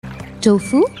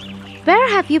Tofu, where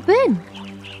have you been?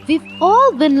 We've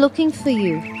all been looking for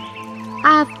you.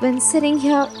 I've been sitting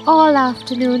here all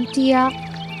afternoon, Tia.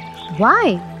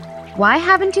 Why? Why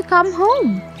haven't you come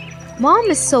home? Mom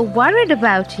is so worried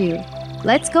about you.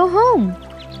 Let's go home.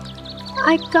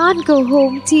 I can't go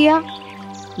home, Tia.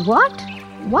 What?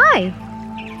 Why?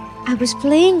 I was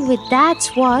playing with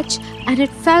Dad's watch and it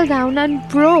fell down and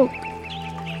broke.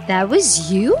 That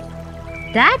was you?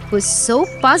 Dad was so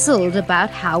puzzled about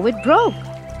how it broke.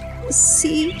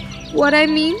 See what I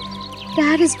mean?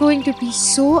 Dad is going to be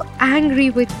so angry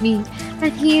with me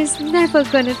and he is never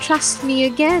going to trust me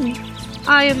again.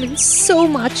 I am in so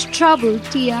much trouble,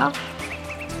 Tia.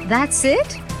 That's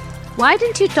it? Why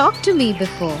didn't you talk to me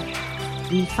before?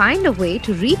 We'll find a way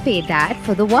to repay Dad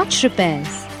for the watch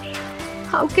repairs.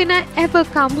 How can I ever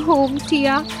come home,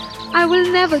 Tia? I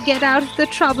will never get out of the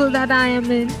trouble that I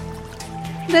am in.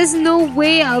 There's no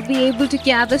way I'll be able to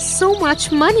gather so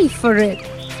much money for it.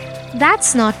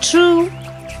 That's not true.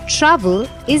 Trouble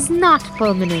is not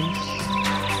permanent.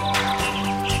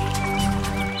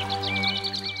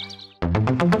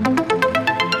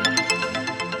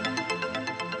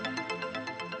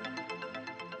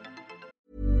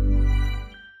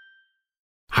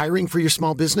 Hiring for your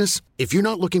small business? If you're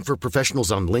not looking for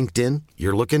professionals on LinkedIn,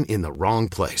 you're looking in the wrong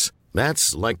place.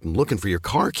 That's like looking for your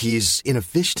car keys in a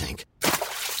fish tank.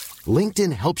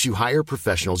 LinkedIn helps you hire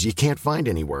professionals you can't find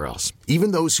anywhere else,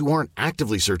 even those who aren't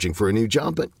actively searching for a new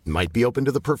job but might be open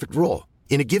to the perfect role.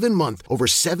 In a given month, over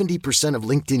 70% of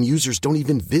LinkedIn users don't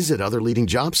even visit other leading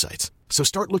job sites. So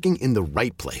start looking in the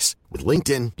right place. With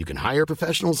LinkedIn, you can hire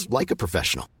professionals like a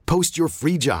professional. Post your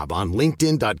free job on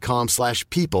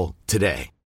linkedin.com/people today.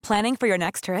 Planning for your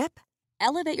next trip?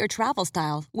 Elevate your travel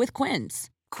style with Quince.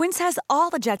 Quince has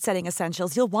all the jet-setting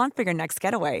essentials you'll want for your next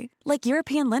getaway, like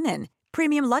European linen,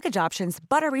 premium luggage options,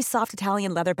 buttery soft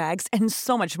Italian leather bags, and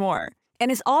so much more.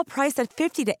 And is all priced at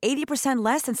 50 to 80%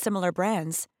 less than similar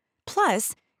brands.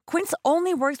 Plus, Quince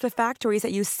only works with factories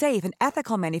that use safe and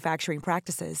ethical manufacturing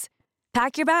practices.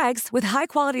 Pack your bags with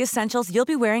high-quality essentials you'll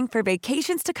be wearing for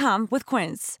vacations to come with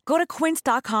Quince. Go to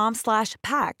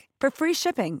quince.com/pack for free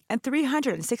shipping and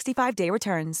 365-day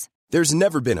returns. There's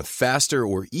never been a faster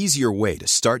or easier way to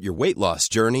start your weight loss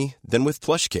journey than with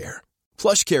PlushCare.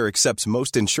 PlushCare accepts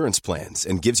most insurance plans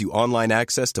and gives you online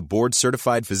access to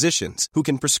board-certified physicians who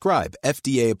can prescribe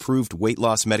FDA-approved weight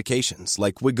loss medications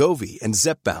like Wegovy and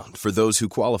Zepbound for those who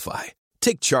qualify.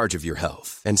 Take charge of your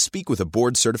health and speak with a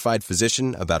board-certified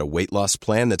physician about a weight loss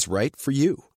plan that's right for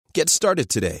you. Get started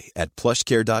today at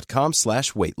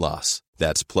plushcare.com/weight loss.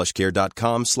 That's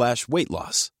plushcare.com/weight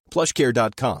loss.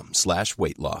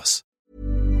 plushcare.com/weight loss.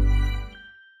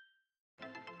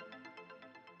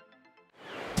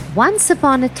 Once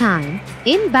upon a time,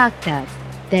 in Baghdad,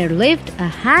 there lived a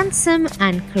handsome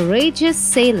and courageous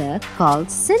sailor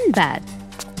called Sinbad.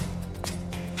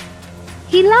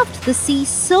 He loved the sea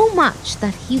so much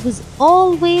that he was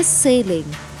always sailing,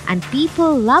 and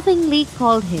people lovingly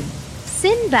called him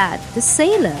Sinbad the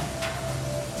Sailor.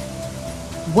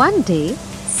 One day,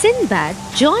 Sinbad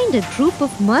joined a group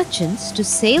of merchants to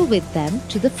sail with them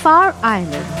to the far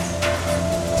islands.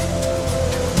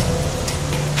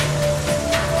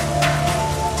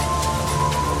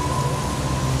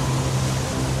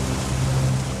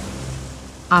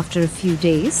 After a few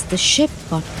days, the ship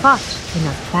got caught in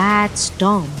a bad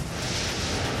storm.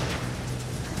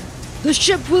 The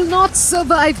ship will not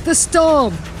survive the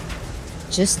storm.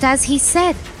 Just as he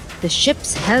said, the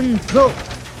ship's helm broke,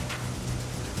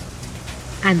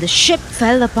 and the ship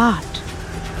fell apart.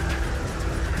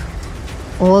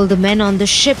 All the men on the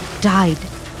ship died,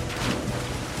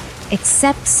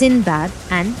 except Sinbad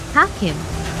and Hakim.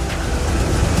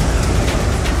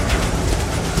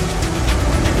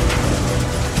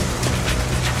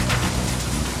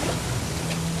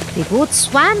 They both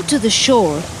swam to the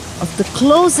shore of the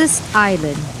closest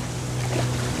island.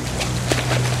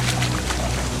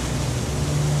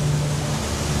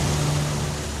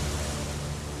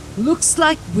 Looks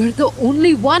like we're the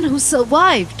only one who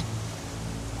survived.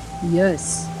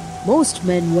 Yes, most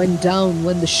men went down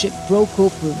when the ship broke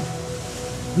open.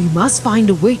 We must find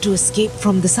a way to escape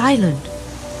from this island.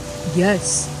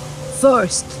 Yes,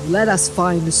 first let us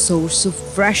find a source of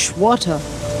fresh water.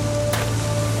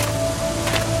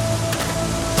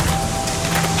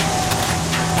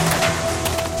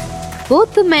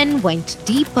 Both the men went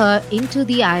deeper into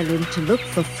the island to look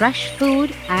for fresh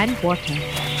food and water.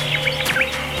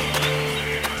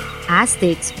 As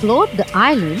they explored the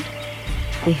island,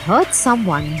 they heard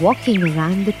someone walking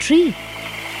around the tree.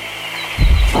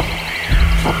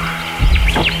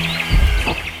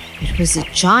 It was a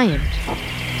giant.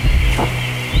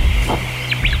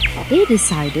 they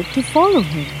decided to follow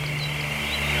him.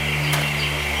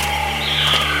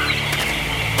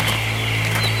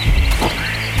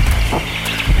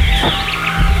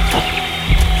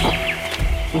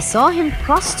 They saw him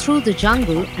cross through the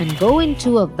jungle and go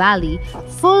into a valley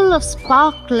full of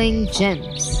sparkling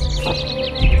gems.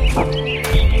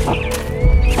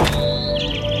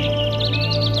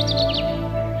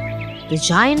 The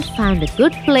giant found a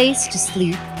good place to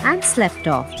sleep and slept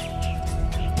off.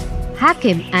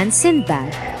 Hakim and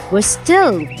Sinbad were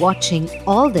still watching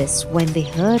all this when they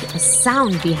heard a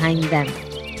sound behind them.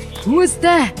 Who is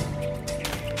there?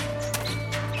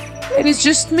 It is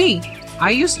just me. I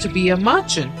used to be a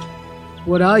merchant.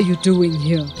 What are you doing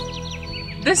here?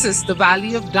 This is the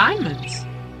Valley of Diamonds.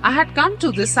 I had come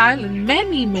to this island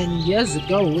many years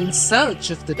ago in search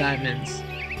of the diamonds.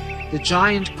 The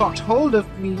giant caught hold of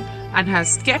me and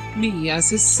has kept me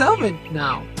as his servant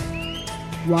now.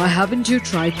 Why haven't you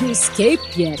tried to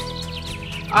escape yet?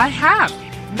 I have,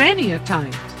 many a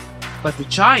time. But the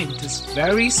giant is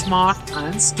very smart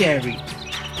and scary.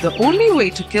 The only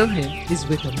way to kill him is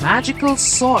with a magical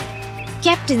sword.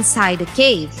 Kept inside a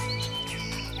cave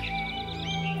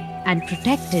and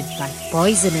protected by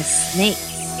poisonous snakes.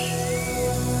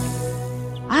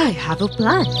 I have a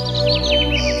plan.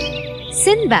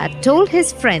 Sinbad told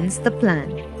his friends the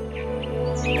plan.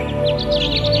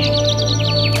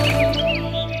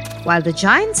 While the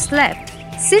giant slept,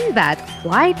 Sinbad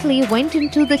quietly went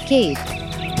into the cave.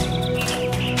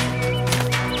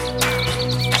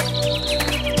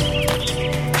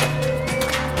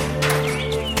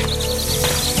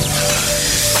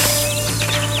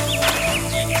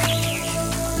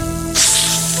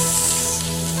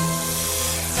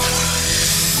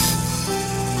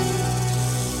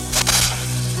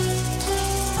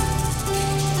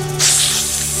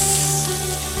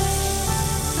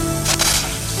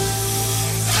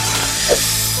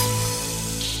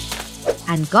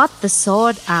 And got the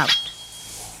sword out.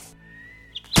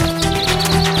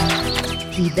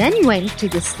 He then went to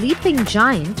the sleeping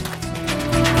giant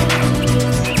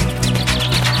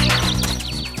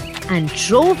and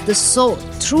drove the sword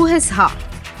through his heart.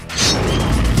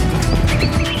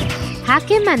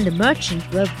 Hakim and the merchant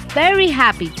were very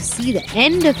happy to see the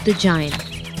end of the giant.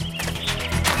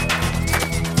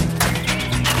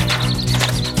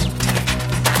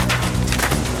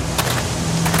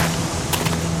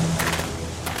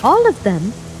 All of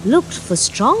them looked for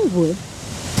strong wood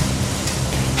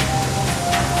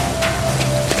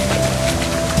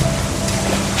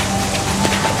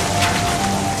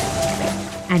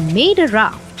and made a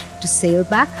raft to sail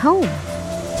back home.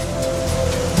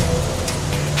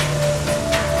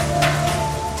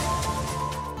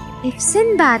 If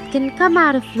Sinbad can come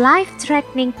out of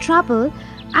life-threatening trouble,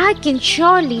 I can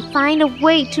surely find a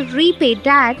way to repay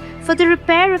Dad for the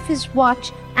repair of his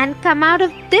watch and come out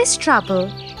of this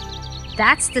trouble.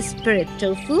 That's the spirit,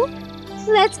 Tofu.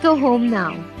 Let's go home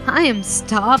now. I am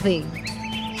starving.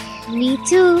 Me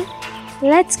too.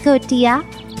 Let's go, Tia.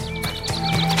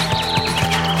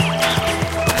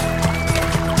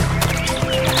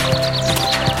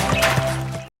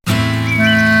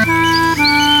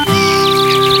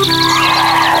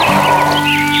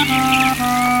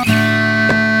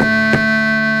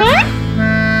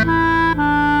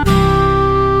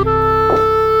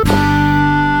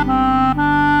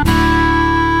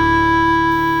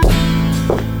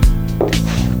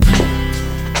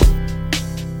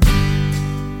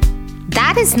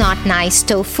 That is not nice,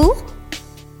 Tofu.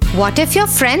 What if your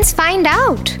friends find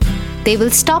out? They will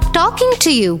stop talking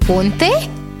to you, won't they?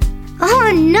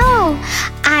 Oh no!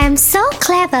 I am so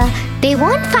clever, they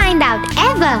won't find out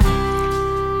ever.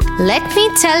 Let me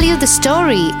tell you the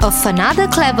story of another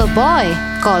clever boy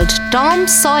called Tom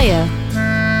Sawyer.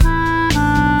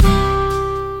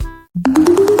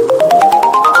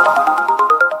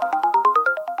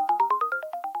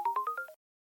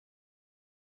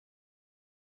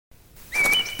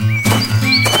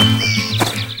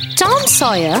 Tom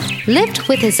Sawyer lived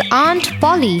with his Aunt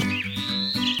Polly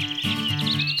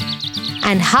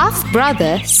and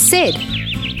half-brother Sid.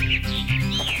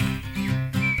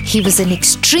 He was an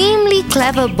extremely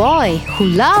clever boy who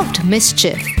loved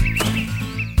mischief.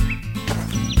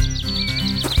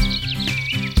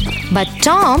 But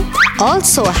Tom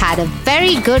also had a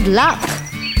very good luck,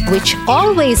 which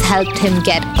always helped him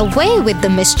get away with the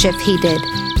mischief he did.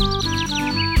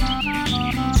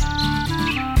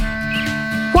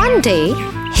 One day,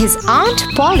 his Aunt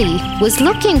Polly was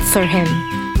looking for him.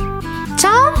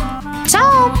 "Tom,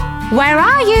 Tom, where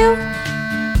are you?"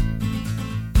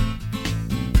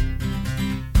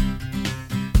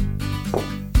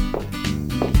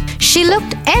 She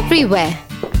looked everywhere.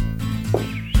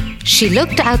 She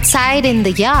looked outside in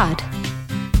the yard.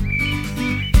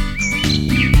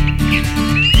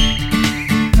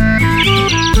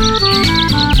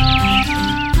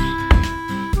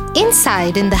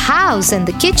 Inside in the house and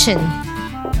the kitchen.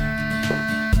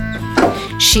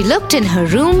 She looked in her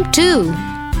room too,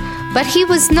 but he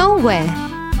was nowhere.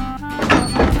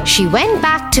 She went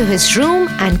back to his room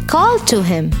and called to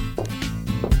him.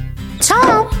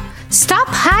 "Tom, stop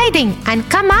hiding and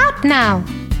come out now."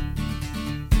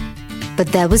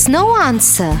 But there was no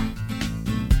answer.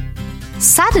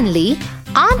 Suddenly,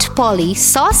 Aunt Polly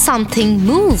saw something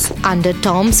move under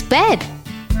Tom's bed.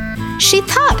 She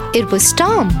thought it was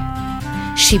Tom.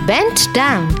 She bent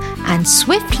down and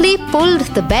swiftly pulled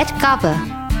the bed cover.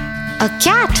 A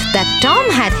cat that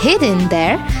Tom had hidden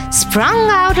there sprung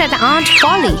out at Aunt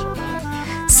Polly.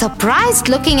 Surprised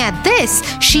looking at this,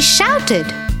 she shouted,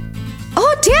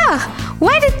 "Oh dear,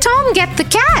 where did Tom get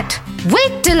the cat?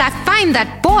 Wait till I find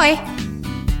that boy."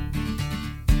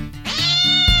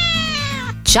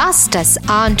 Just as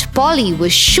Aunt Polly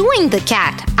was shooing the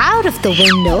cat out of the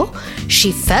window,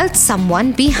 she felt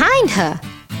someone behind her.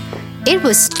 It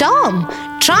was Tom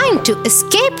trying to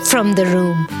escape from the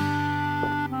room.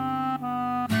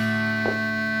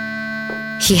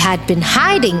 He had been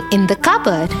hiding in the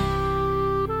cupboard.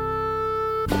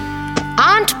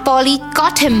 Aunt Polly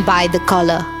caught him by the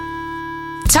collar.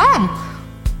 "Tom,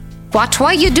 what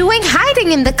were you doing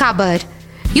hiding in the cupboard?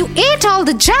 You ate all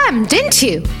the jam, didn't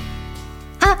you?"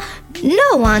 No,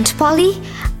 Aunt Polly.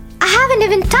 I haven't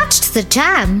even touched the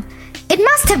jam. It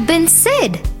must have been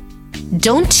Sid."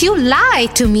 "Don't you lie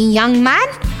to me, young man.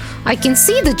 I can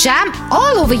see the jam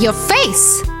all over your face."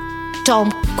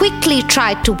 Tom quickly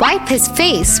tried to wipe his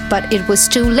face, but it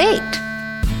was too late.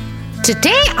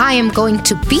 "Today I am going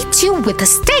to beat you with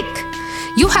a stick.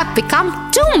 You have become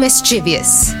too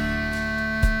mischievous."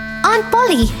 "Aunt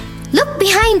Polly, look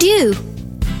behind you."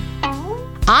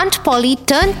 Aunt Polly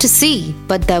turned to see,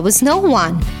 but there was no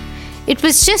one. It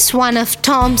was just one of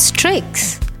Tom's tricks.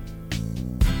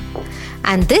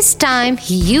 And this time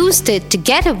he used it to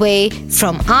get away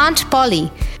from Aunt Polly,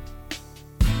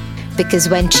 because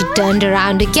when she turned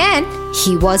around again,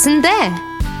 he wasn't there.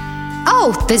 "Oh,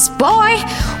 this boy!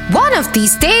 One of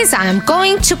these days I am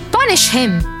going to punish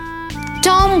him."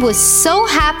 Tom was so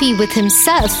happy with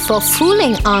himself for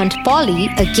fooling Aunt Polly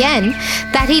again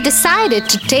that he decided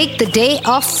to take the day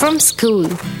off from school.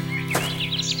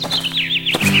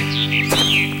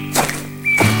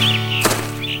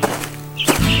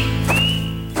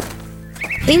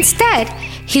 Instead,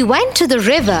 he went to the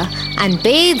river and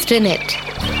bathed in it.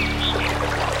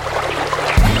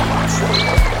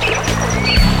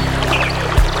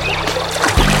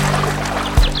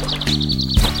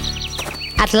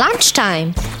 At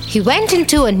lunchtime, he went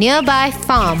into a nearby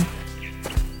farm,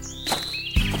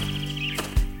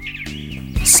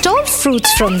 stole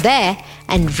fruits from there,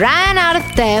 and ran out of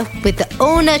there with the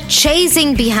owner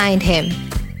chasing behind him.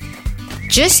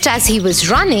 Just as he was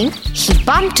running, he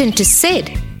bumped into Sid.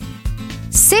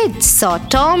 Sid saw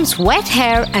Tom's wet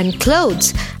hair and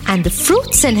clothes and the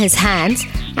fruits in his hands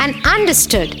and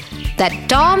understood that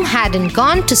Tom hadn't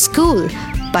gone to school,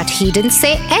 but he didn't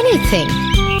say anything.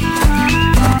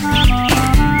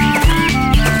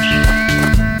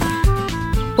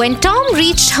 When Tom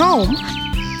reached home,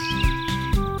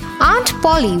 Aunt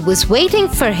Polly was waiting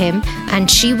for him and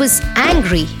she was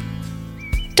angry.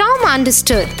 Tom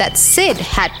understood that Sid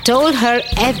had told her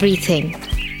everything.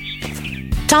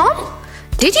 "Tom,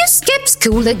 did you skip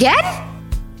school again?"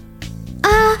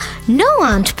 No,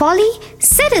 Aunt Polly.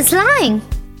 Sid is lying."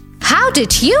 "How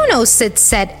did you know Sid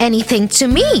said anything to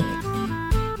me?"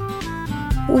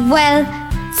 Well,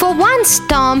 for once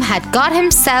Tom had got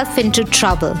himself into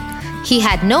trouble. He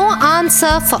had no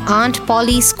answer for Aunt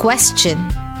Polly's question.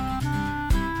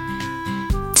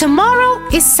 "Tomorrow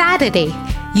is Saturday.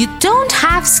 You don't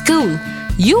have school.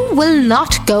 You will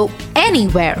not go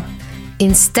anywhere.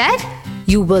 Instead,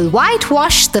 you will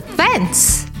whitewash the fence."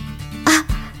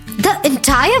 The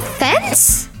entire fence?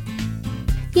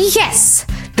 "Yes,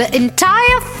 the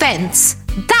entire fence.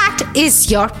 That is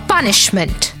your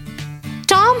punishment."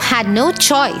 Tom had no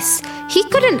choice. He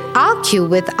couldn't argue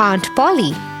with Aunt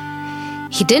Polly.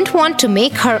 He didn't want to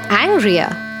make her angrier,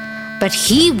 but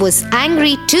he was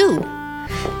angry too.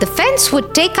 The fence would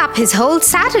take up his whole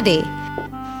Saturday.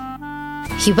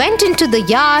 He went into the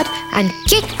yard and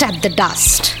kicked at the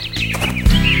dust.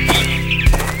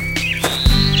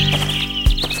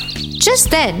 Just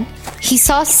then, he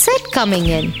saw Sid coming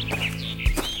in.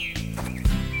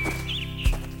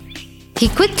 He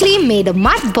quickly made a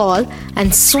mud ball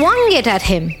and swung it at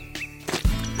him.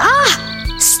 "Ah!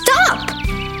 Stop!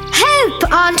 Help,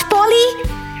 Aunt Polly!"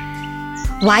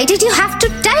 Why did you have to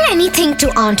tell anything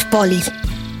to Aunt Polly?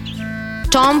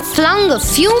 Tom flung a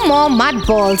few more mud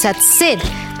balls at Sid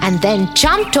and then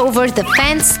jumped over the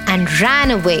fence and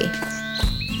ran away.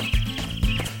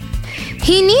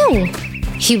 He knew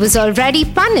he was already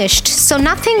punished, so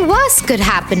nothing worse could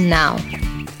happen now.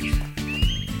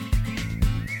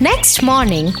 Next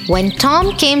morning, when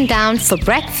Tom came down for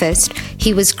breakfast,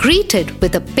 he was greeted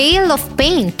with a pail of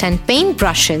paint and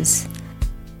paintbrushes.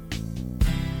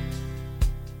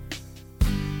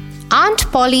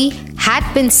 Aunt Polly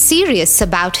had been serious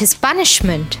about his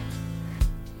punishment.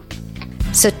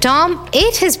 So Tom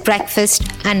ate his breakfast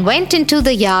and went into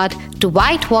the yard to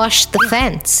whitewash the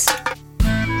fence.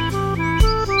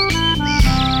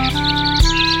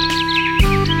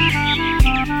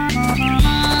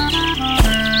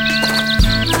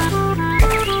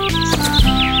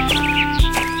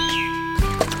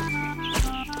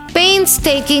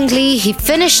 Painstakingly, he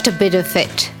finished a bit of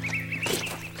it.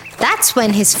 That's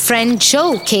when his friend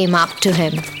Joe came up to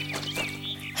him.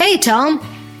 Hey, Tom.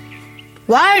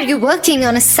 Why are you working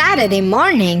on a Saturday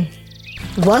morning?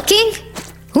 Working?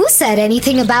 Who said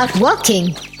anything about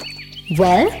working?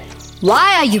 Well,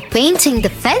 why are you painting the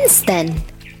fence then?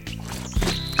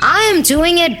 I am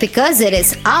doing it because it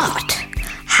is art.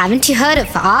 Haven't you heard of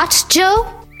art, Joe?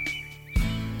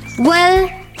 Well,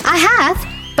 I have,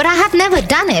 but I have never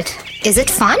done it. Is it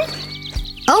fun?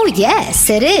 Oh, yes,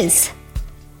 it is.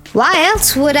 Why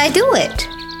else would I do it?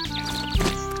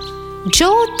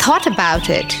 Joe thought about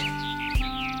it.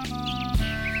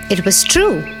 It was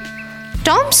true.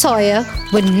 Tom Sawyer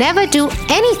would never do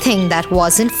anything that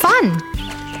wasn't fun.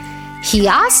 He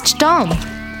asked Tom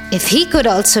if he could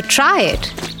also try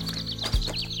it.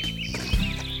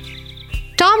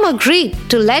 Tom agreed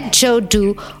to let Joe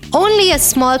do only a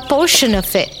small portion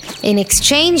of it in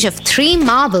exchange of 3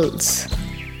 marbles.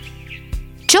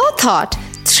 Joe thought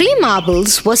 3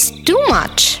 marbles was too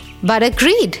much, but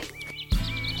agreed.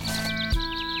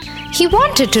 He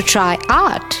wanted to try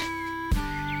art.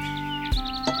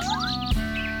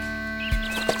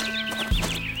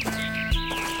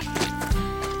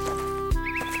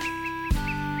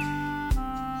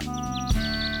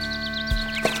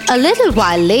 A little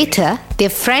while later, their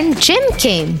friend Jim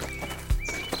came.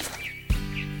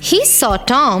 He saw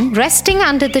Tom resting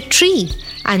under the tree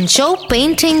and Joe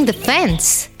painting the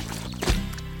fence.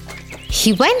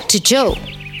 He went to Joe.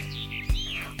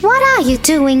 What are you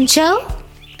doing, Joe?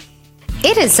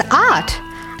 It is art.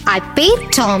 I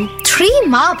paid Tom 3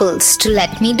 marbles to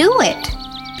let me do it.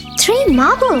 3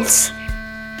 marbles?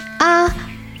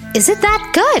 Is it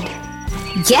that good?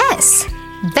 Yes,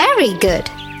 very good.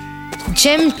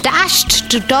 Jim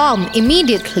dashed to Tom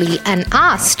immediately and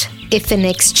asked if in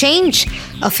exchange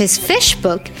of his fish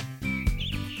book,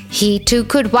 he too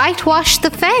could whitewash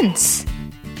the fence.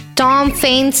 Tom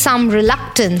feigned some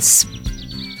reluctance,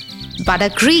 but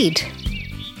agreed.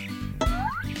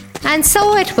 And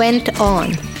so it went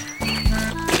on.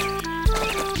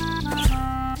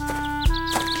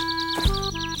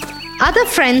 Other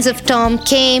friends of Tom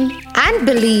came and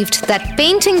believed that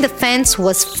painting the fence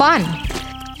was fun.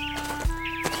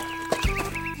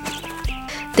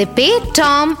 They paid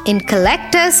Tom in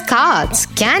collector's cards,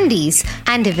 candies,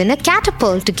 and even a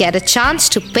catapult to get a chance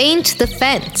to paint the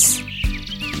fence.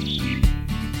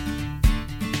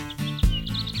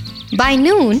 By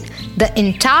noon, the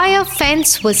entire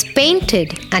fence was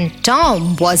painted and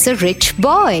Tom was a rich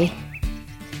boy.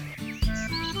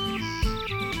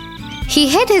 He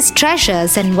hid his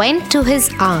treasures and went to his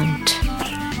aunt.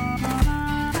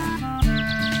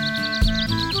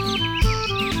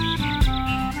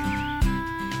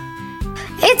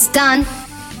 It's done.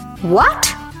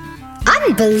 What?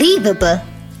 Unbelievable.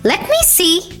 Let me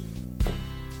see.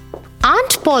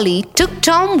 Aunt Polly took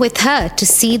Tom with her to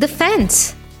see the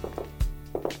fence.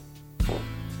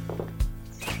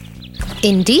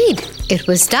 Indeed, it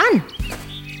was done.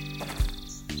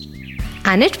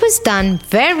 And it was done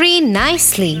very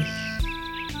nicely.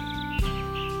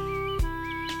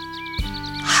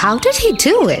 How did he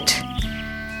do it?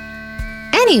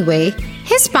 Anyway,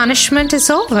 his punishment is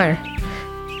over.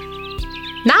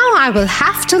 Now I will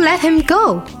have to let him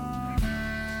go.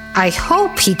 I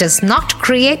hope he does not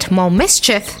create more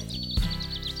mischief.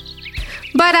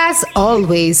 But as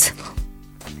always,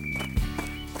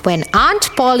 when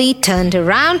Aunt Polly turned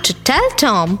around to tell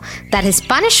Tom that his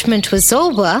punishment was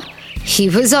over, he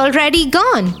was already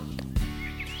gone.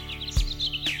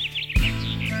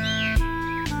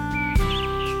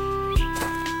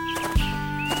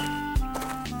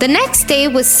 The next day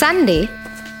was Sunday,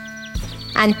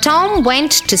 and Tom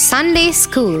went to Sunday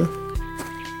school.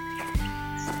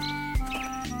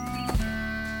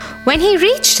 When he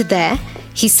reached there,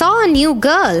 he saw a new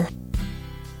girl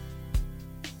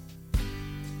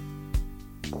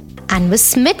and was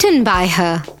smitten by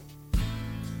her.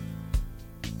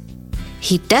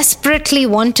 He desperately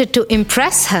wanted to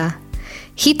impress her.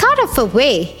 He thought of a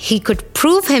way he could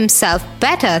prove himself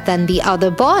better than the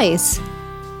other boys.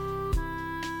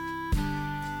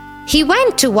 He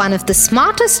went to one of the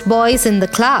smartest boys in the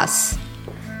class.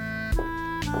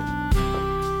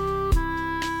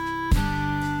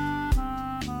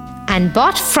 And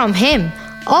bought from him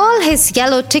all his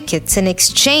yellow tickets in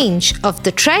exchange of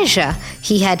the treasure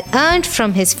he had earned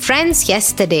from his friends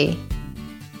yesterday.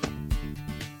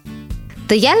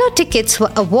 The yellow tickets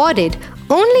were awarded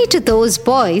only to those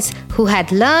boys who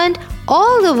had learned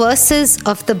all the verses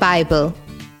of the Bible.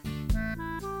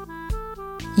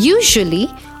 Usually,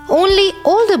 only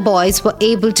older boys were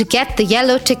able to get the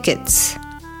yellow tickets.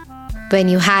 When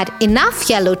you had enough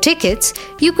yellow tickets,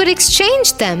 you could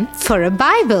exchange them for a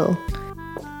Bible.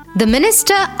 The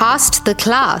minister asked the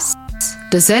class,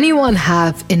 Does anyone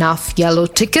have enough yellow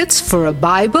tickets for a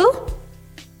Bible?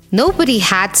 Nobody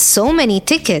had so many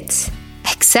tickets,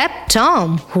 except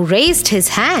Tom, who raised his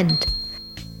hand.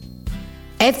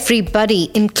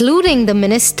 Everybody, including the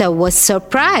minister, was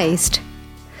surprised.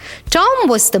 Tom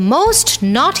was the most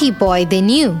naughty boy they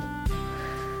knew.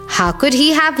 How could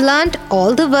he have learned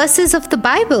all the verses of the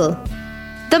Bible?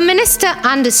 The minister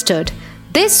understood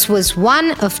this was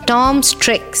one of Tom's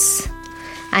tricks,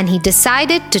 and he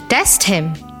decided to test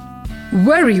him.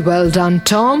 Very well done,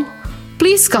 Tom.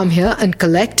 Please come here and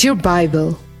collect your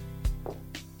Bible.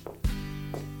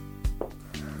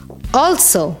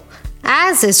 Also,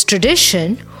 as is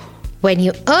tradition, when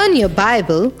you earn your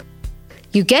Bible,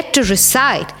 you get to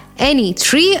recite any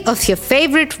 3 of your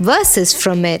favorite verses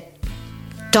from it.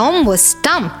 Tom was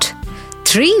stumped.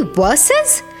 3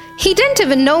 verses? He didn't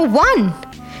even know one.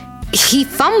 He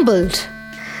fumbled.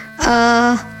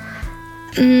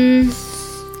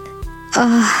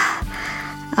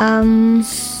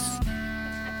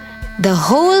 The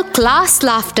whole class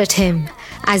laughed at him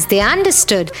as they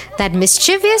understood that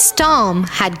mischievous Tom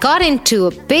had got into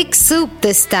a big soup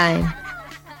this time.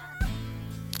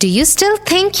 Do you still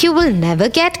think you will never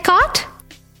get caught?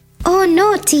 Oh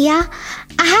no, Tia.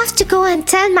 I have to go and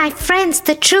tell my friends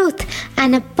the truth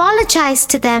and apologize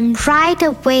to them right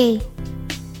away.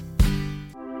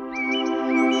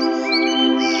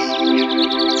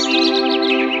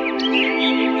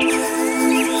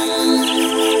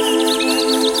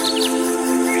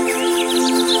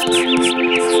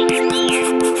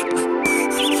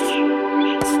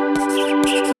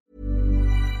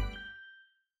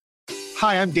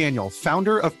 Hi, I'm Daniel,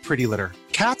 founder of Pretty Litter.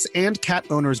 Cats and cat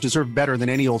owners deserve better than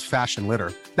any old-fashioned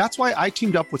litter. That's why I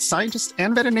teamed up with scientists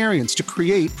and veterinarians to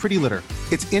create Pretty Litter.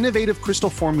 Its innovative crystal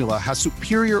formula has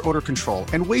superior odor control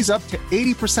and weighs up to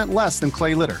 80% less than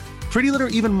clay litter. Pretty Litter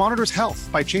even monitors health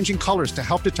by changing colors to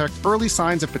help detect early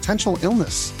signs of potential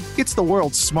illness. It's the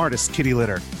world's smartest kitty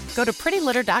litter. Go to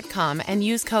prettylitter.com and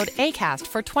use code ACAST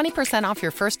for 20% off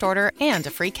your first order and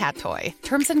a free cat toy.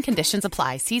 Terms and conditions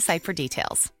apply. See site for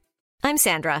details. I'm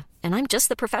Sandra, and I'm just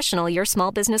the professional your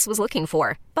small business was looking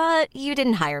for. But you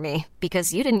didn't hire me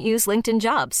because you didn't use LinkedIn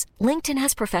Jobs. LinkedIn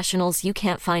has professionals you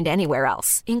can't find anywhere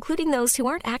else, including those who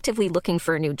aren't actively looking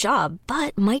for a new job,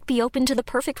 but might be open to the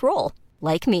perfect role,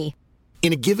 like me.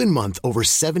 In a given month, over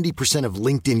 70% of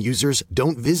LinkedIn users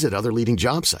don't visit other leading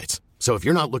job sites. So if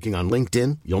you're not looking on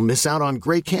LinkedIn, you'll miss out on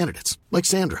great candidates like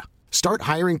Sandra. Start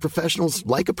hiring professionals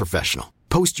like a professional.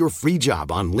 Post your free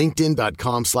job on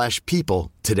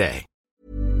linkedin.com/people today.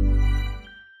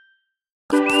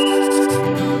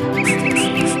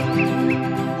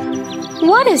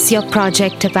 What is your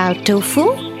project about,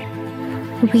 Tofu?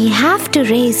 We have to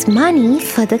raise money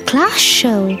for the class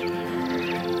show.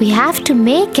 We have to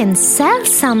make and sell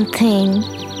something.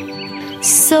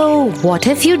 So, what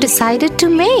have you decided to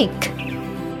make?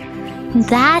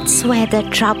 That's where the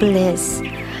trouble is.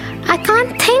 I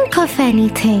can't think of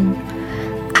anything.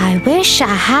 I wish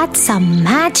I had some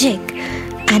magic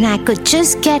and I could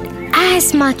just get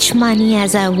as much money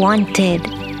as I wanted.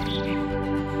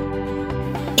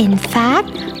 In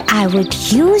fact, I would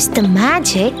use the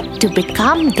magic to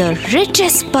become the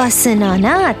richest person on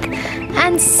earth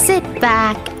and sit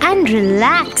back and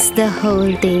relax the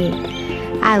whole day.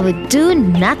 I would do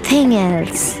nothing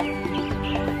else.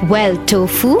 Well,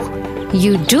 Tofu,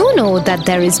 you do know that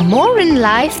there is more in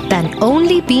life than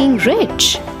only being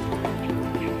rich.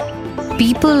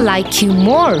 People like you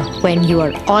more when you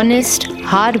are honest,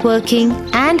 hardworking,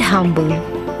 and humble.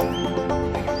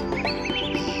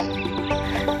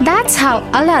 That's how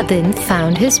Aladdin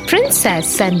found his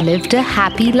princess and lived a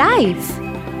happy life.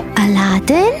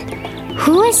 Aladdin?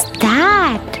 Who is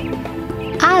that?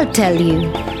 I'll tell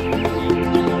you.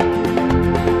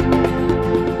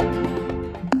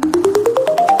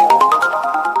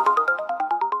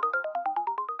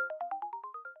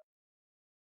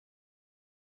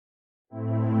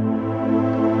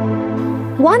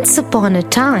 Once upon a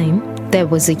time, there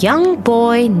was a young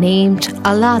boy named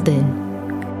Aladdin.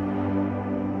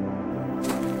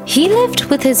 He lived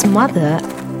with his mother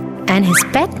and his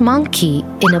pet monkey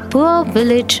in a poor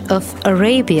village of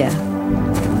Arabia.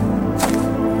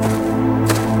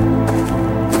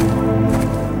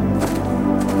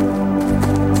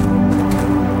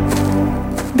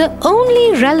 The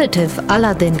only relative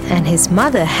Aladdin and his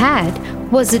mother had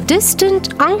was a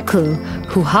distant uncle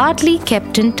who hardly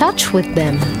kept in touch with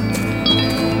them.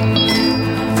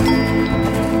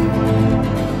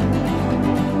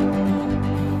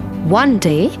 One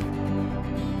day,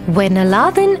 when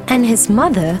Aladdin and his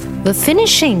mother were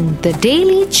finishing the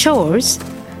daily chores,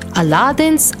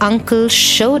 Aladdin's uncle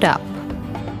showed up.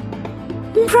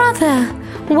 "Brother,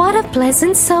 what a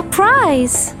pleasant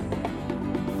surprise!"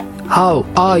 How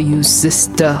are you,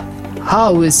 sister?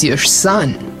 How is your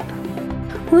son?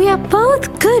 "We are both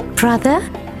good, brother.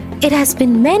 It has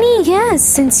been many years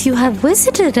since you have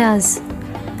visited us.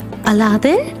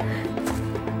 Aladdin,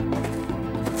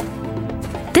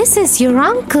 this is your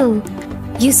uncle.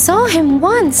 You saw him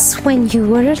once when you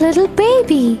were a little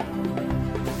baby."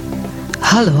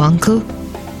 Hello, uncle.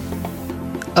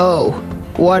 Oh,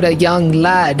 what a young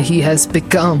lad he has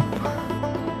become.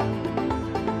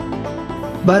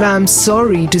 But I'm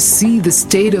sorry to see the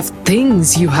state of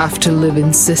things you have to live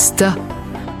in, sister.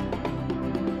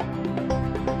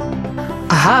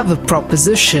 I have a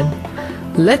proposition.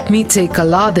 Let me take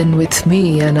Aladdin with me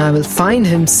and I will find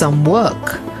him some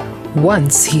work.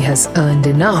 Once he has earned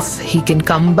enough, he can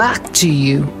come back to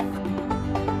you.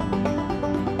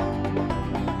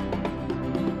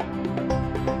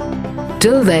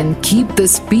 Till then, keep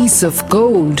this piece of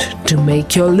gold to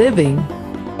make your living.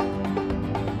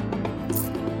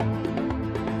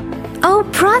 "Oh,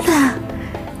 brother,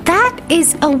 that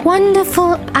is a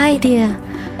wonderful idea.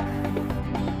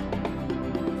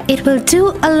 It will do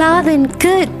Aladdin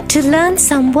good to learn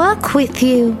some work with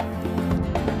you."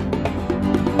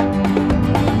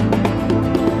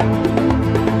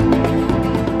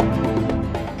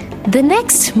 The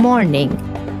next morning,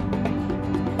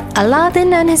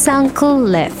 Aladdin and his uncle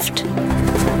left.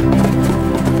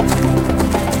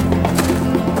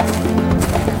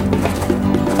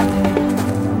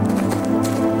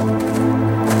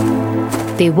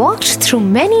 They walked through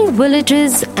many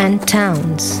villages and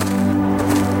towns.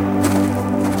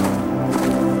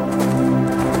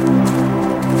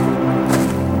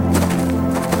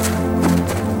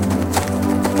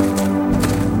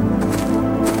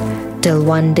 Till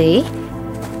one day,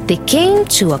 they came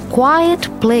to a quiet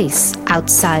place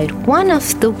outside one of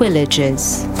the villages.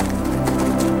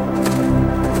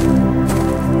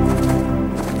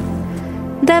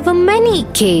 There were many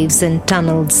caves and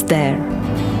tunnels there.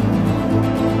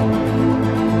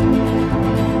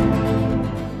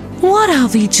 What are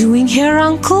we doing here,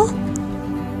 uncle?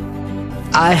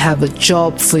 I have a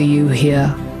job for you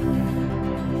here.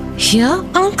 Here,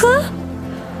 uncle?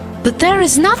 But there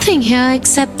is nothing here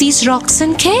except these rocks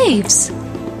and caves.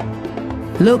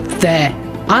 Look there,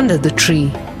 under the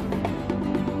tree.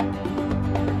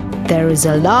 There is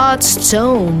a large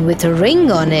stone with a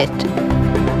ring on it.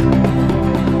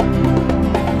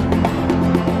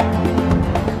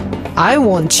 I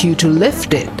want you to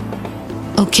lift it.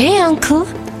 Okay, uncle,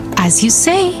 as you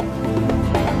say.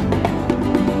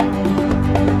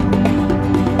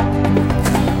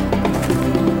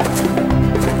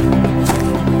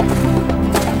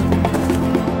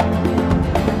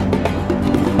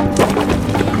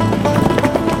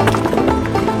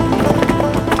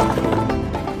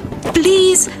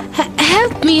 Please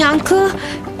help me, uncle.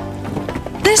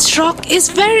 This rock is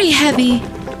very heavy.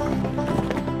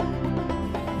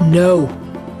 No,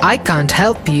 I can't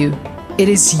help you. It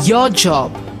is your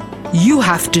job. You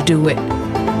have to do it.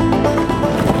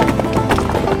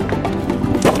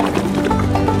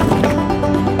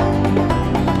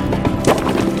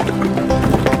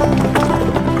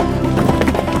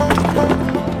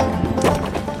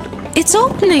 It's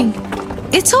opening.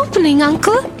 It's opening,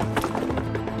 uncle.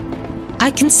 I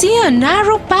can see a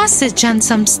narrow passage and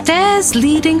some stairs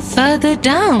leading further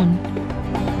down.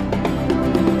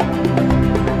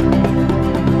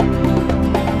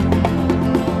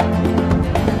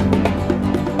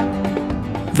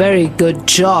 Very good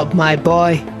job, my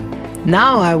boy.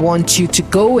 Now I want you to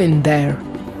go in there.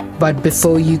 But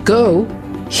before you go,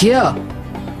 here,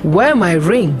 wear my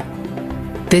ring.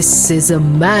 This is a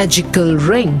magical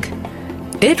ring.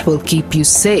 It will keep you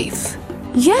safe.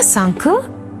 Yes, uncle.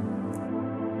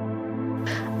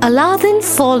 Aladdin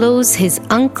follows his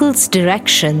uncle's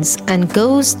directions and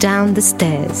goes down the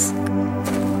stairs.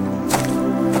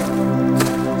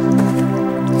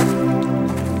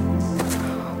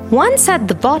 Once at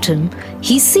the bottom,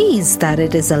 he sees that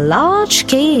it is a large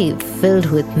cave filled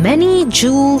with many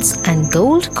jewels and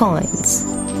gold coins.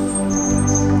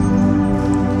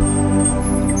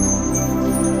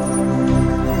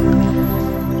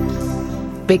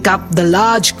 Pick up the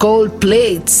large gold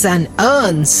plates and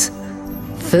urns.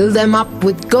 Fill them up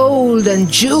with gold and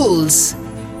jewels.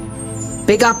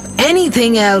 Pick up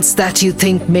anything else that you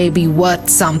think may be worth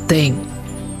something.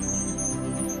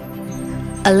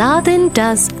 Aladdin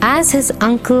does as his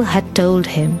uncle had told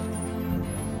him.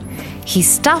 He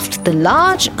stuffed the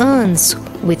large urns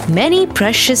with many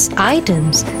precious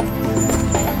items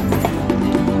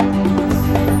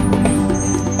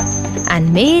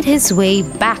and made his way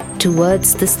back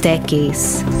towards the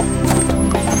staircase.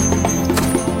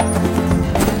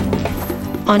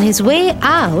 On his way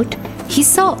out, he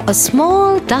saw a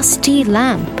small dusty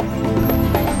lamp.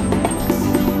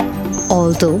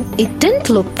 Although it didn't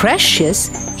look precious,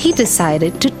 he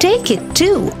decided to take it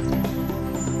too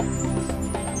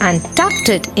and tucked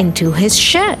it into his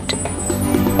shirt.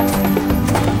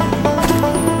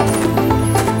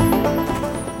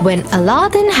 When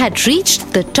Aladdin had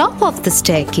reached the top of the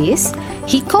staircase,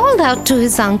 he called out to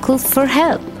his uncle for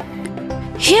help.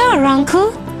 Here,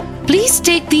 uncle, please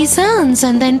take these urns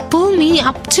and then pull me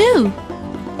up too.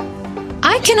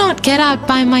 I cannot get out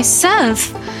by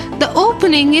myself. The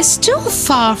opening is too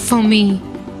far for me.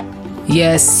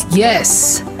 Yes,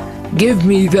 yes. Give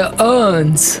me the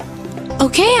urns.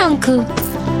 Okay, uncle.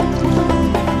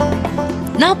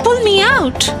 Now pull me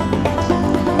out.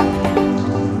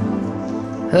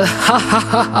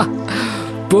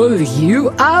 Pull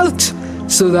you out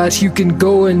so that you can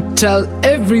go and tell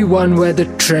everyone where the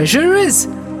treasure is?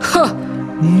 Ha!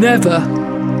 Never!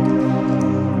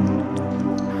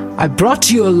 I brought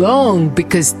you along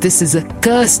because this is a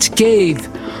cursed cave.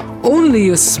 Only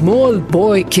a small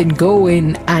boy can go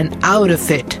in and out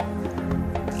of it.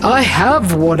 I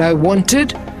have what I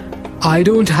wanted. I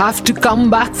don't have to come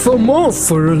back for more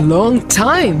for a long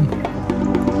time.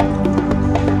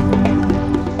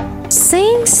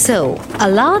 Saying so,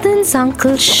 Aladdin's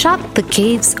uncle shut the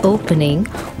cave's opening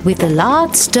with a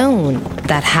large stone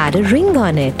that had a ring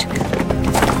on it.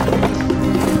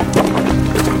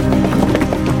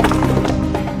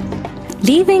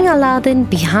 Leaving Aladdin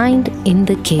behind in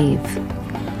the cave.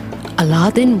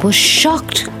 Aladdin was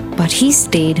shocked, but he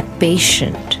stayed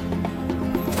patient.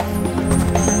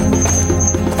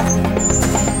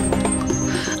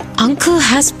 Uncle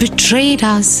has betrayed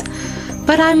us,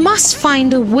 but I must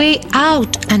find a way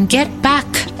out and get back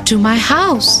to my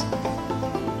house.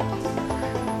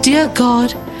 Dear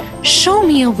God, show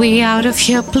me a way out of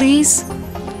here, please.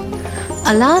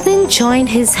 Aladdin joined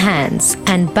his hands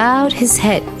and bowed his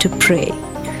head to pray.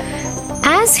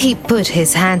 As he put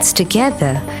his hands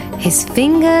together, his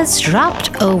fingers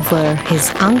rubbed over his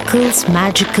uncle's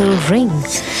magical ring,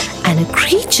 and a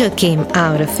creature came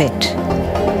out of it.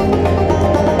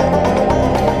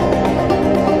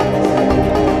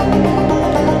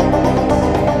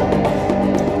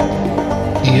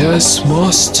 Yes,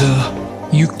 Master.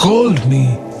 You called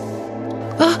me.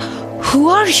 Who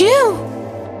are you?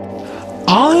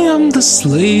 I am the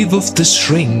slave of this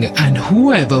ring and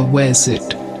whoever wears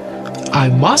it. I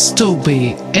must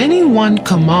obey any one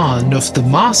command of the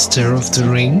master of the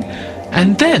ring,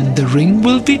 and then the ring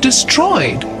will be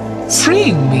destroyed,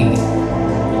 freeing me.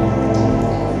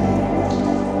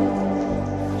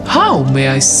 How may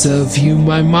I serve you,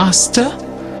 my master?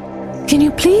 Can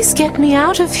you please get me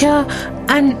out of here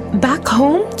and back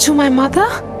home to my mother?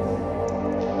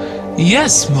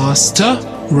 Yes, master,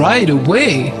 right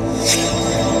away.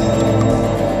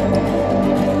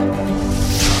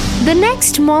 The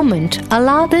next moment,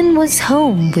 Aladdin was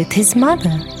home with his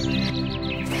mother.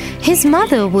 His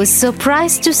mother was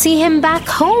surprised to see him back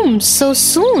home so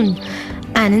soon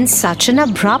and in such an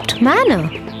abrupt manner.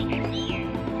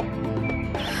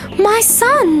 My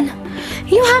son,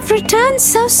 you have returned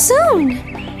so soon.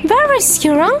 Where is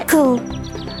your uncle?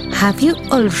 Have you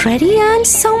already earned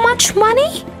so much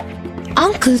money?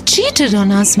 Uncle cheated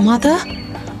on us, Mother.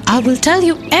 I will tell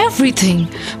you everything,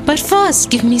 but first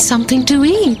give me something to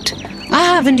eat. I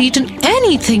haven't eaten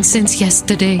anything since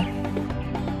yesterday.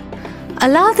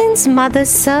 Aladdin's mother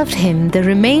served him the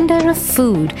remainder of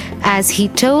food as he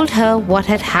told her what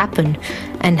had happened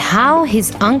and how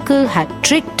his uncle had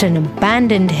tricked and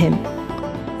abandoned him.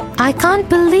 I can't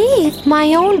believe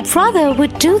my own brother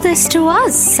would do this to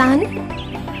us, son.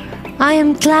 I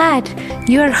am glad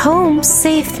you're home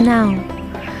safe now.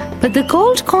 But the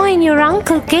gold coin your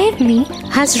uncle gave me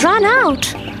has run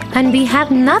out, and we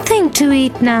have nothing to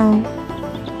eat now.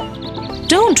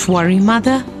 Don't worry,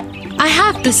 Mother. I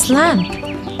have this lamp.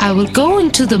 I will go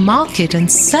into the market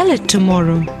and sell it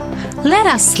tomorrow. Let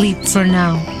us sleep for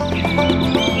now.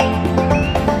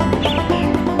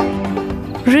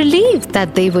 Relieved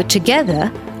that they were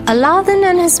together, Aladdin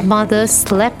and his mother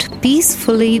slept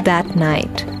peacefully that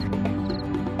night.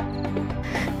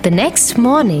 The next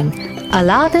morning,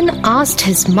 Aladdin asked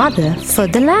his mother for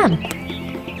the lamp.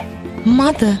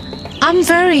 Mother, I'm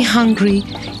very hungry.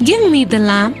 Give me the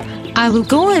lamp. I will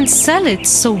go and sell it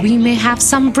so we may have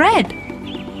some bread.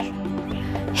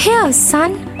 Here,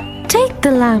 son, take the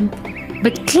lamp,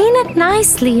 but clean it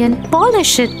nicely and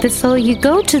polish it before you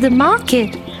go to the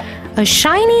market. A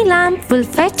shiny lamp will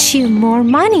fetch you more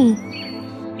money.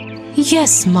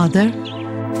 Yes, Mother.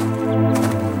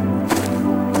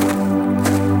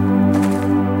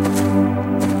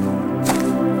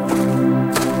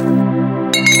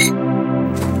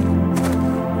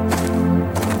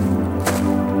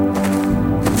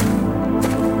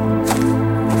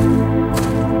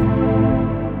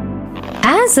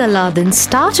 As Aladdin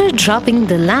started rubbing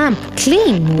the lamp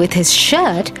clean with his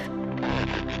shirt,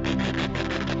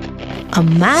 a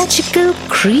magical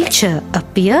creature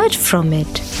appeared from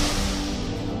it.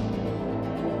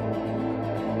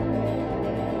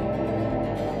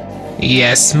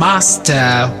 Yes,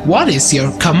 Master. What is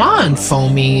your command for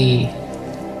me?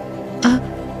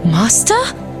 Master?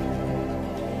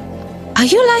 Are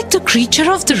you like the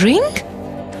creature of the ring?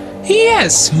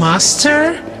 Yes,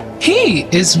 Master. He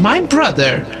is my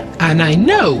brother, and I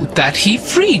know that he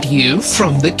freed you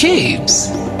from the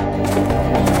caves.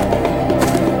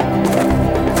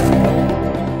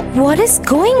 What is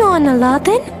going on,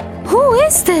 Aladdin? Who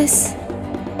is this?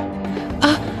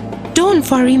 Don't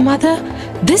worry, Mother.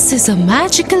 This is a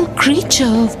magical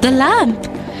creature of the lamp.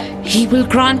 He will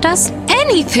grant us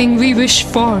anything we wish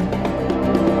for.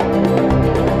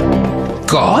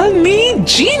 Call me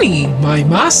Genie, my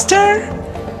master.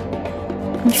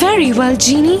 Very well,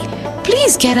 Genie.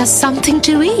 Please get us something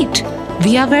to eat.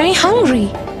 We are very hungry.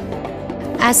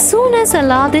 As soon as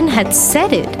Aladdin had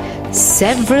said it,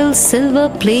 several silver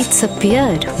plates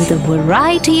appeared with a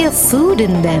variety of food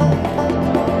in them.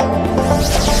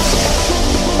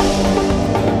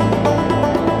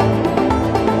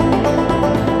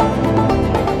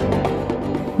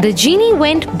 The genie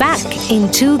went back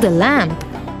into the lamp,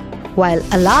 while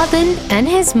Aladdin and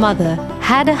his mother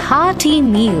had a hearty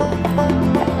meal.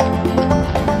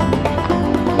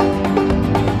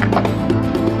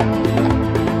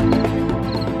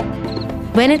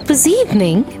 When it was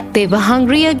evening, they were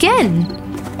hungry again.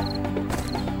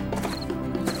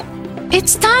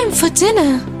 It's time for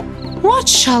dinner. What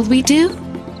shall we do?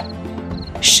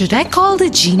 Should I call the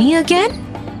genie again?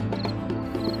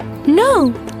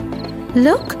 No.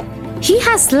 Look, he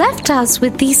has left us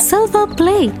with these silver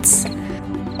plates.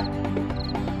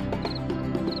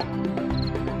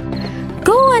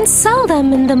 Go and sell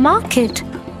them in the market.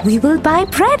 We will buy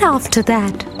bread after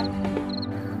that.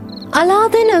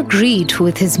 Aladdin agreed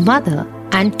with his mother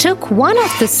and took one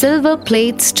of the silver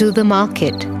plates to the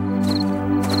market.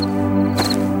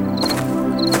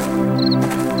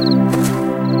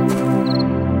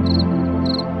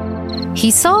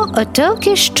 He saw a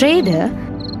Turkish trader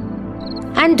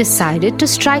and decided to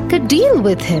strike a deal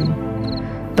with him.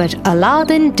 But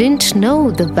Aladdin didn't know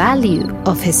the value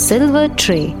of his silver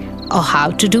tray or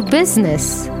how to do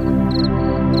business.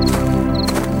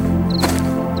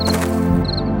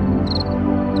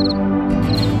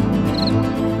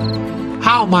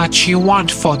 How much you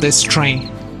want for this tray?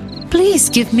 Please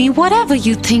give me whatever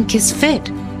you think is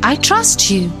fit. I trust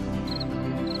you.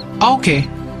 Okay,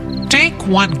 take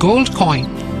 1 gold coin.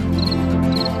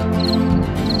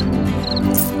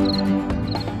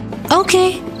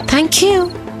 Okay, thank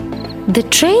you. The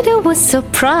trader was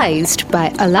surprised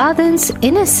by Aladdin's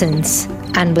innocence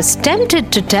and was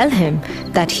tempted to tell him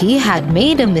that he had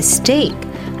made a mistake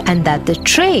and that the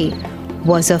tray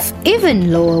was of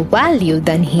even lower value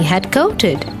than he had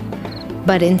quoted.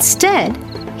 But instead,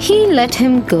 he let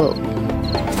him go.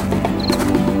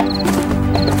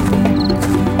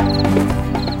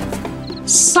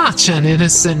 Such an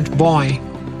innocent boy.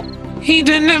 He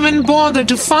didn't even bother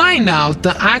to find out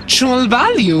the actual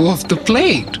value of the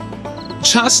plate.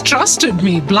 Just trusted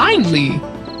me blindly.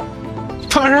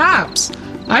 Perhaps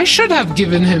I should have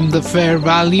given him the fair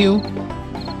value.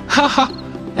 Haha,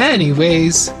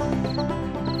 anyways.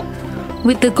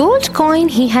 With the gold coin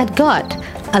he had got,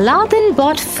 Aladdin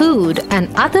bought food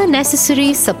and other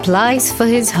necessary supplies for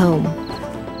his home.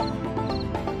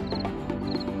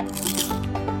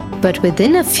 But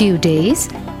within a few days,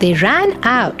 they ran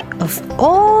out of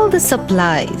all the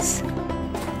supplies.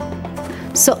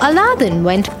 So Aladdin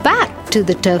went back to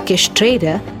the Turkish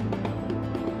trader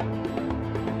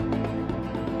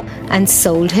and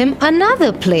sold him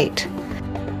another plate.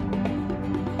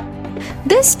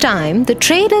 This time, the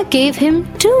trader gave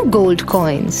him 2 gold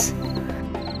coins.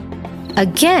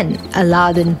 Again,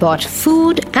 Aladdin bought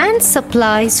food and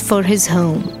supplies for his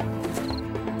home.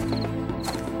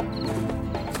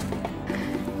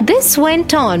 This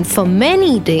went on for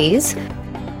many days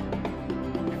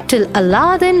till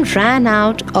Aladdin ran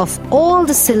out of all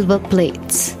the silver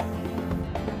plates.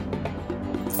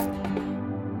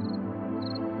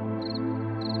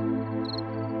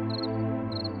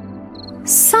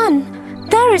 Son,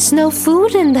 there is no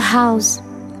food in the house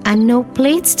and no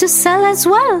plates to sell as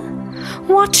well.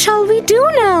 What shall we do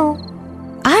now?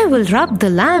 I will rub the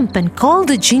lamp and call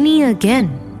the genie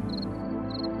again.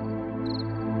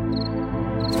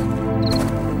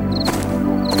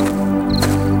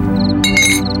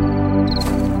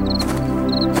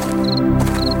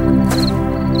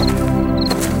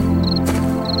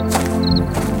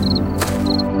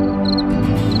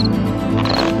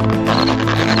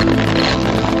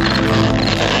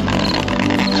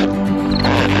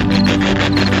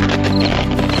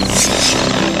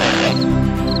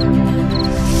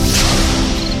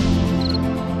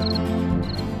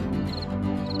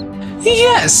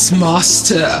 Yes,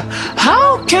 master.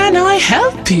 How can I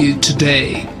help you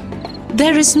today?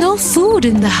 There is no food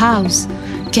in the house.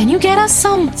 Can you get us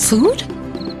some food?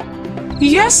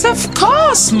 Yes, of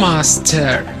course,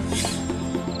 master.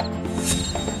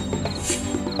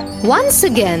 Once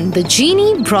again, the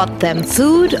genie brought them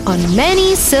food on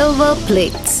many silver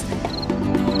plates.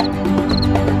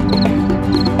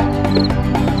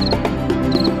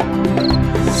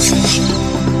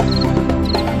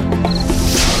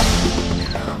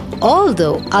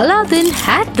 Although Aladdin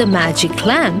had the magic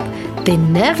lamp, they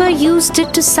never used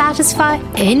it to satisfy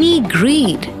any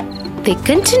greed. They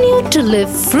continued to live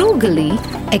frugally,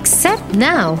 except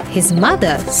now his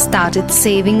mother started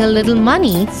saving a little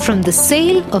money from the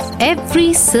sale of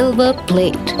every silver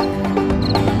plate.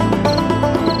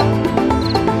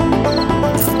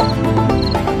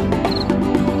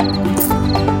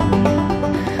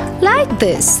 Like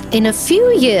this, in a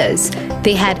few years,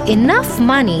 they had enough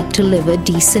money to live a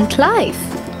decent life.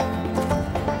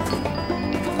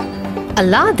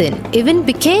 Aladdin even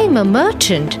became a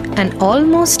merchant and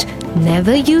almost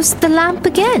never used the lamp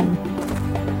again.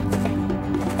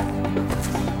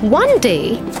 One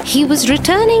day, he was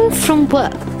returning from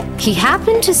work. He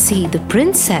happened to see the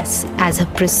princess as a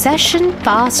procession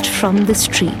passed from the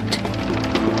street.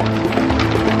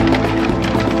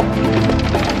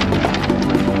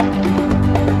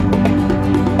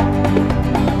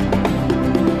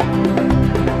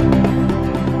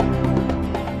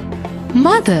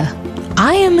 Mother,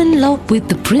 I am in love with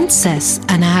the princess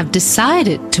and I have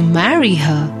decided to marry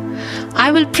her.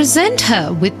 I will present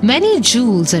her with many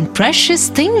jewels and precious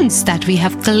things that we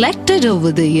have collected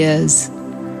over the years.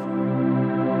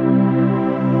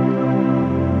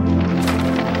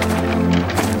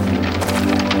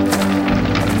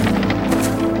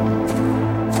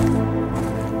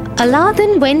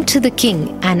 Aladdin went to the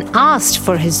king and asked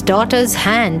for his daughter's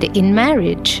hand in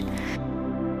marriage.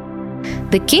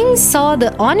 The king saw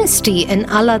the honesty in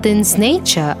Aladdin's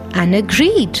nature and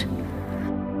agreed.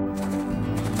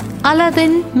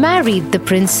 Aladdin married the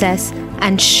princess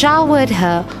and showered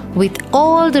her with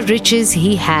all the riches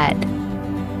he had.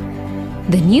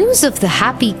 The news of the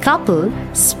happy couple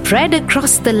spread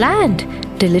across the land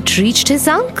till it reached his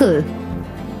uncle.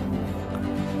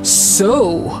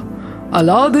 So,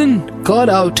 Aladdin got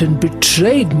out and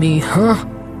betrayed me, huh?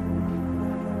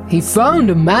 He found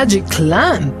a magic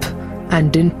lamp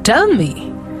and didn't tell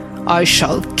me. I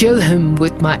shall kill him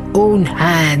with my own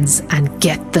hands and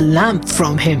get the lamp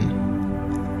from him.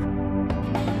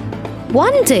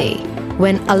 One day,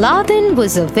 when Aladdin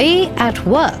was away at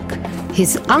work,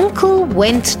 his uncle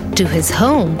went to his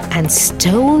home and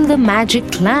stole the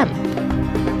magic lamp.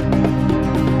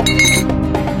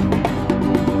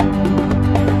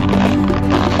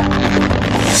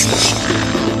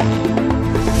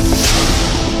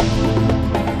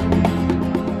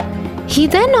 He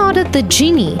then ordered the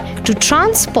genie to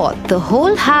transport the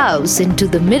whole house into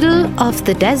the middle of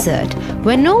the desert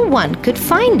where no one could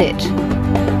find it.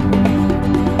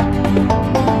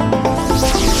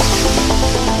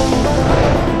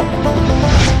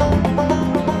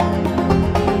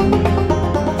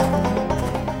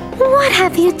 What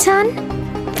have you done?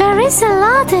 Where is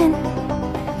Aladdin?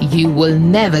 You will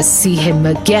never see him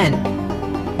again.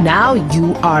 Now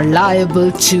you are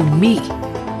liable to me.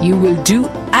 You will do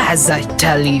as I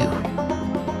tell you.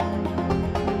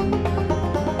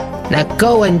 Now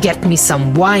go and get me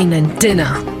some wine and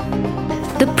dinner.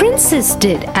 The princess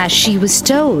did as she was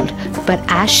told, but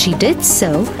as she did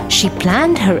so, she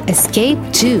planned her escape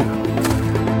too.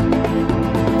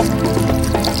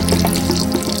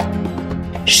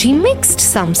 She mixed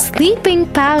some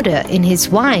sleeping powder in his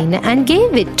wine and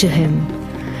gave it to him.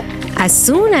 As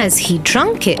soon as he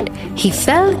drank it, he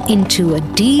fell into a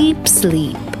deep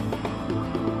sleep.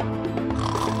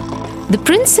 The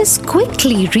princess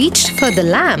quickly reached for the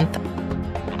lamp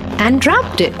and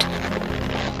dropped it.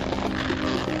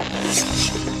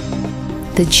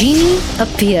 The genie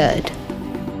appeared.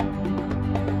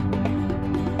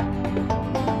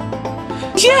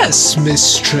 Yes,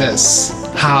 mistress.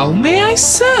 How may I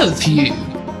serve you?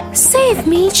 Save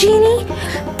me, genie.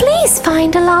 Please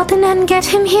find Aladdin and get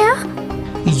him here.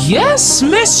 Yes,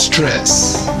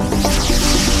 mistress.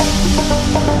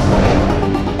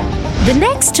 The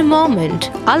next moment,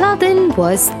 Aladdin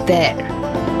was there.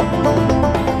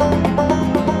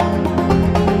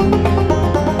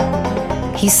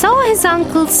 He saw his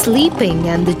uncle sleeping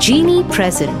and the genie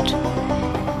present.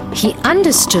 He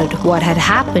understood what had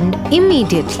happened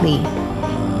immediately.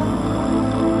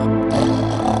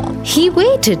 He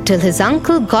waited till his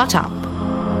uncle got up.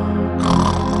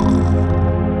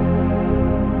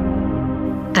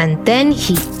 And then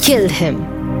he killed him.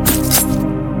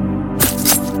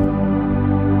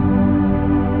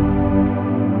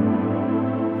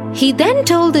 He then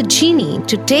told the genie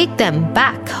to take them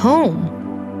back home.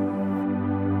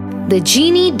 The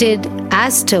genie did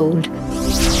as told.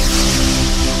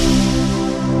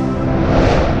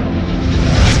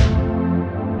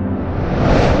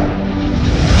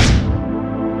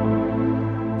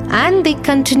 And they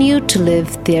continued to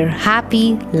live their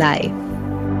happy life.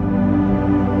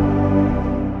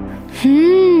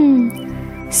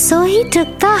 So he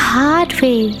took the hard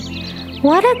way.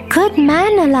 What a good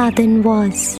man Aladdin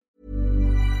was.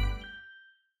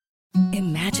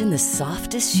 Imagine the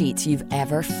softest sheets you've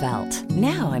ever felt.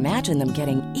 Now imagine them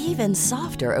getting even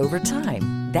softer over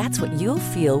time. That's what you'll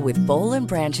feel with Boll &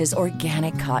 Branch's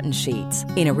organic cotton sheets.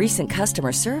 In a recent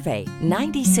customer survey,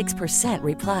 96%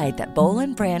 replied that Boll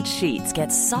 & Branch sheets get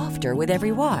softer with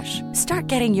every wash. Start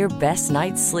getting your best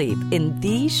night's sleep in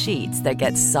these sheets that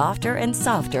get softer and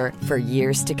softer for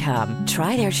years to come.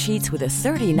 Try their sheets with a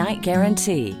 30-night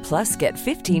guarantee. Plus, get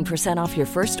 15% off your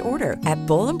first order at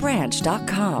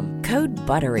bollandbranch.com. Code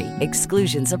BUTTERY.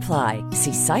 Exclusions apply.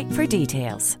 See site for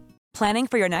details. Planning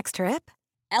for your next trip?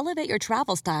 Elevate your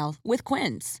travel style with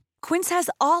Quince. Quince has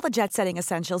all the jet-setting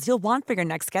essentials you'll want for your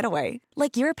next getaway,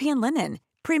 like European linen,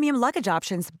 premium luggage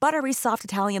options, buttery soft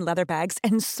Italian leather bags,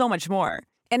 and so much more.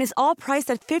 And is all priced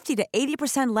at 50 to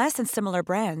 80% less than similar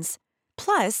brands.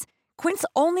 Plus, Quince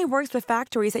only works with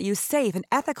factories that use safe and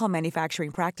ethical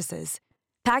manufacturing practices.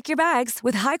 Pack your bags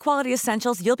with high-quality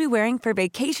essentials you'll be wearing for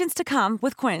vacations to come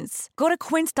with Quince. Go to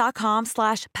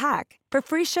quince.com/pack for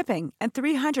free shipping and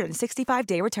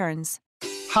 365-day returns.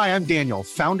 Hi, I'm Daniel,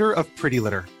 founder of Pretty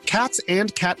Litter. Cats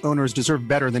and cat owners deserve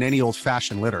better than any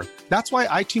old-fashioned litter. That's why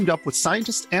I teamed up with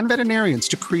scientists and veterinarians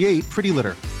to create Pretty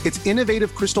Litter. Its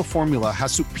innovative crystal formula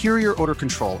has superior odor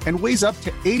control and weighs up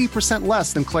to 80%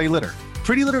 less than clay litter.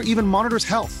 Pretty Litter even monitors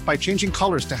health by changing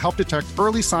colors to help detect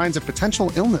early signs of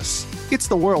potential illness. It's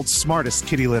the world's smartest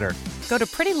kitty litter. Go to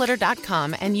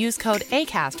prettylitter.com and use code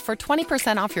ACAST for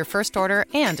 20% off your first order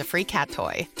and a free cat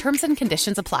toy. Terms and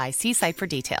conditions apply. See site for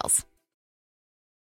details.